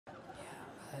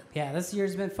Yeah, this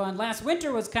year's been fun. Last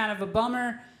winter was kind of a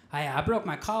bummer. I broke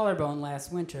my collarbone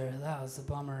last winter. That was a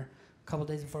bummer. A couple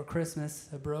days before Christmas,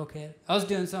 I broke it. I was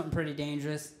doing something pretty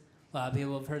dangerous. A lot of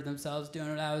people have heard themselves doing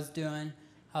what I was doing.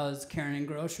 I was carrying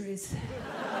groceries.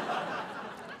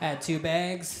 I had 2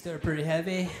 bags. They were pretty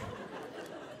heavy.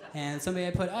 And somebody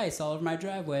had put ice all over my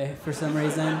driveway for some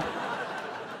reason.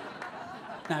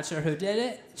 Not sure who did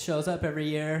it. It shows up every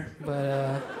year,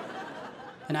 but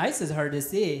and ice is hard to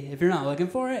see. If you're not looking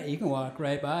for it, you can walk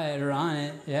right by it or on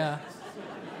it. Yeah.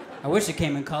 I wish it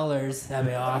came in colors. That'd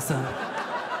be awesome.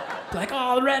 Like,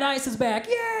 oh, the red ice is back.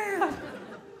 Yeah.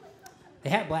 They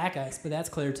have black ice, but that's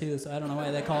clear too, so I don't know why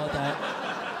they call it that.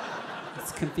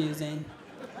 It's confusing.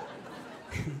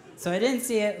 So I didn't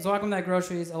see it. I was walking with my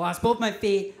groceries. I lost both my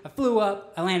feet. I flew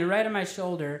up. I landed right on my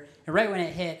shoulder. And right when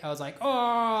it hit, I was like,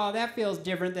 oh, that feels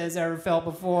different than it's ever felt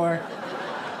before.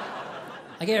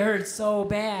 Like, it hurt so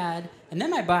bad. And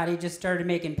then my body just started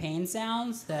making pain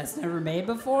sounds that it's never made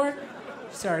before. It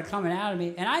started coming out of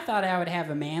me. And I thought I would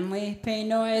have a manly pain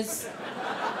noise.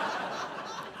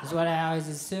 Is what I always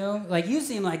assume. Like, you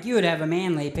seem like you would have a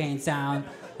manly pain sound.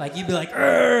 Like, you'd be like,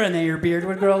 "Urgh," and then your beard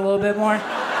would grow a little bit more.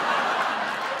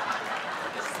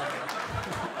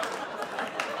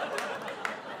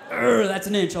 That's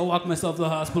an inch. I'll walk myself to the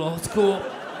hospital. It's cool.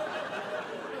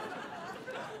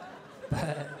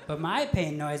 But my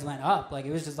pain noise went up. Like,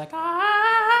 it was just like,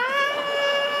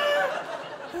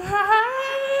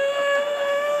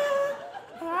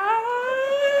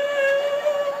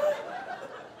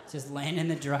 just laying in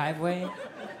the driveway,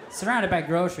 surrounded by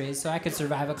groceries, so I could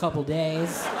survive a couple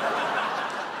days.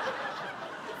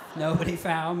 Nobody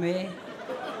found me.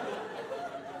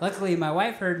 Luckily, my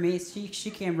wife heard me. She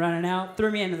came running out,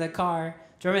 threw me into the car,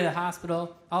 drove me to the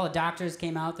hospital. All the doctors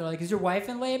came out. They're like, "Is your wife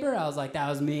in labor?" I was like, "That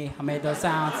was me. I made those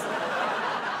sounds."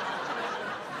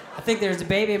 I think there's a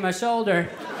baby in my shoulder.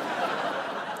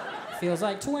 Feels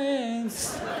like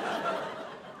twins.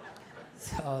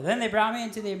 So then they brought me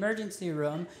into the emergency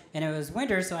room, and it was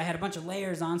winter, so I had a bunch of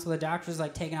layers on, so the doctor's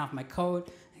like taking off my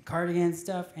coat and cardigan and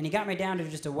stuff, and he got me down to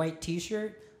just a white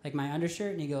t-shirt, like my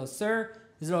undershirt, and he goes, "Sir,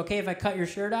 is it okay if I cut your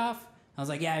shirt off?" I was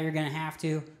like, "Yeah, you're gonna have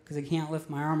to, because I can't lift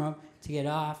my arm up to get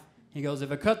off." He goes,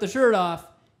 "If I cut the shirt off,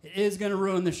 it is gonna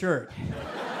ruin the shirt."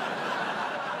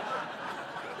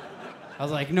 I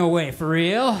was like, "No way, for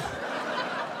real?"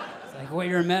 It's like, well,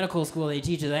 you're in medical school, they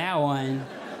teach you that one.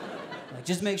 Like,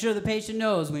 just make sure the patient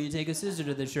knows when you take a scissor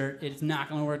to the shirt, it's not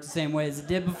gonna work the same way as it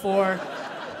did before.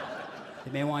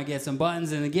 They may want to get some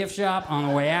buttons in the gift shop on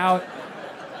the way out.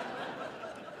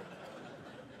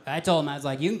 I told him, I was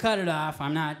like, "You can cut it off.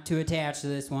 I'm not too attached to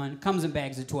this one. It comes in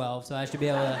bags of 12, so I should be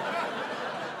able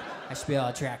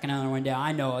to track another one down.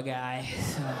 I know a guy."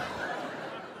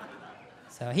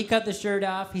 So he cut the shirt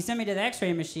off. He sent me to the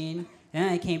x-ray machine, and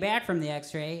then I came back from the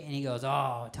x-ray, and he goes,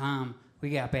 "Oh, Tom,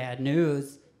 we got bad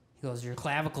news." He goes, "Your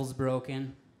clavicle's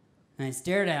broken." And I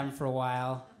stared at him for a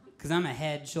while, because I'm a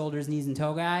head, shoulders, knees, and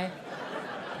toe guy,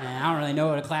 and I don't really know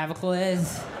what a clavicle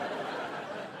is.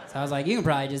 So I was like, "You can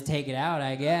probably just take it out,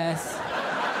 I guess." Yeah.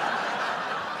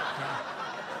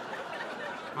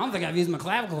 I don't think I've used my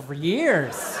clavicle for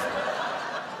years.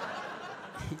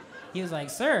 He was like,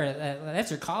 "Sir,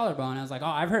 that's your collarbone." I was like, "Oh,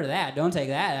 I've heard of that. Don't take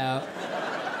that out.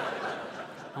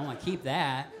 I want to keep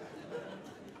that."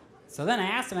 So then I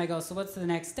asked him, I go, "So what's the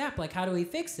next step? Like, how do we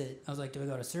fix it?" I was like, "Do we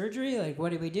go to surgery? Like,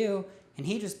 what do we do?" And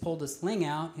he just pulled a sling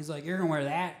out. He's like, "You're going to wear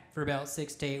that for about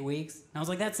 6 to 8 weeks. And I was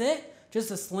like, "That's it?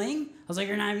 Just a sling?" I was like,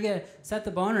 "You're not even going to set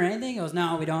the bone or anything?" He goes,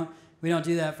 "No, we don't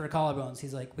do that for collarbones."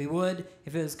 He's like, "We would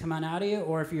if it was coming out of you,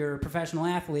 or if you're a professional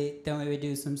athlete, then we would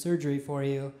do some surgery for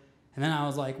you." And then I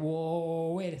was like,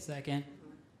 "Whoa, wait a second.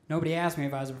 Nobody asked me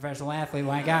if I was a professional athlete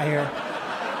when I got here.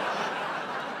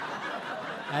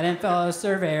 I didn't fill out a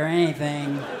survey or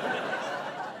anything.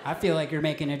 I feel like you're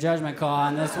making a judgment call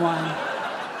on this one."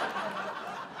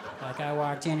 Like, I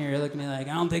walked in here, you're looking at me like,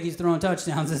 "I don't think he's throwing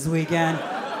touchdowns this weekend.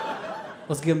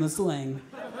 Let's give him a sling."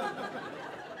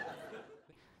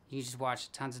 You just watch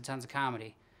tons and tons of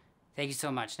comedy. Thank you so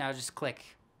much. Now just click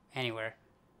anywhere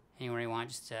you want.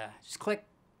 Just click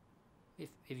if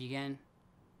you can.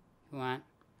 If you want.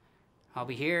 I'll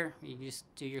be here. You just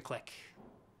do your click.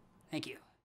 Thank you.